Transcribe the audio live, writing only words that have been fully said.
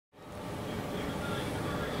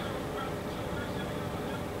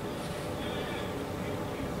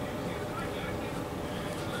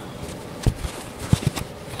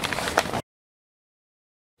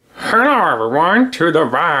Hi everyone, to the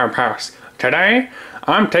VYBE house. Today,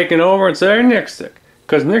 I'm taking over and saying Nicsick,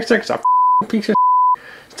 because Nicsick's a piece of shit.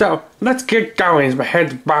 So, let's get going as my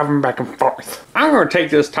head's bobbing back and forth. I'm going to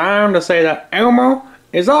take this time to say that Elmo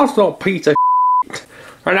is also a piece of shit.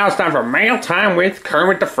 Right now it's time for mail time with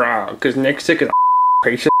Kermit the Frog, because Nicsick is a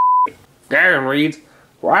piece of shit. Garen reads,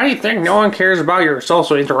 why do you think no one cares about your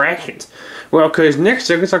social interactions? Well, because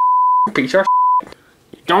Nicsick is a piece of shit.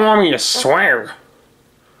 You don't want me to swear.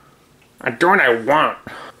 I do what I want.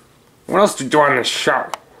 What else do you do on this show?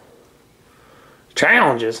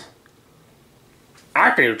 Challenges?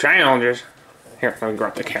 I can do challenges. Here, let me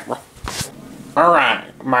grab the camera.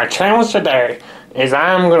 Alright, my challenge today is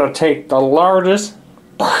I'm gonna take the largest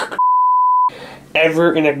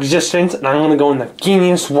ever in existence and I'm gonna go in the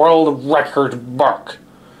Guinness World Records book.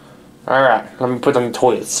 Alright, let me put on the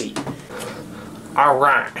toilet seat.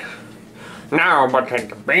 Alright. Now I'm gonna take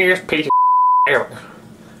the biggest piece of ever.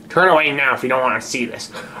 Turn away now if you don't want to see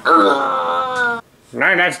this. Now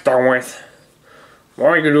that's done with. What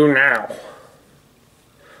are we gonna do now?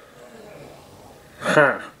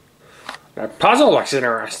 Huh. That puzzle looks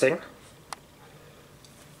interesting.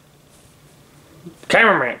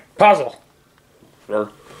 Cameraman, puzzle.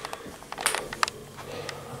 Sure.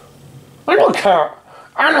 I don't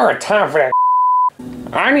have time for that.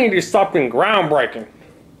 I need to do something groundbreaking.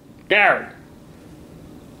 Gary.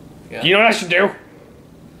 Yeah. You know what I should do?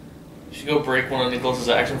 You should go break one of Nicholas's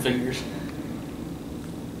action figures.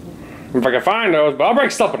 If I can find those, but I'll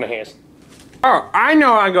break something in his. Oh, I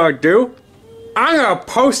know what I'm gonna do. I'm gonna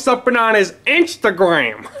post something on his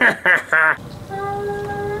Instagram.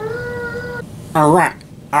 Alright,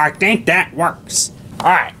 I think that works.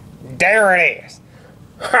 Alright, there it is.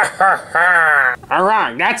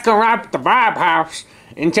 Alright, that's gonna wrap up the VYBE house.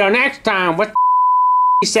 Until next time, what the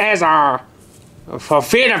he says for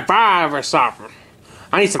Fear the Vibe or something.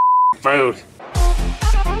 I need some food.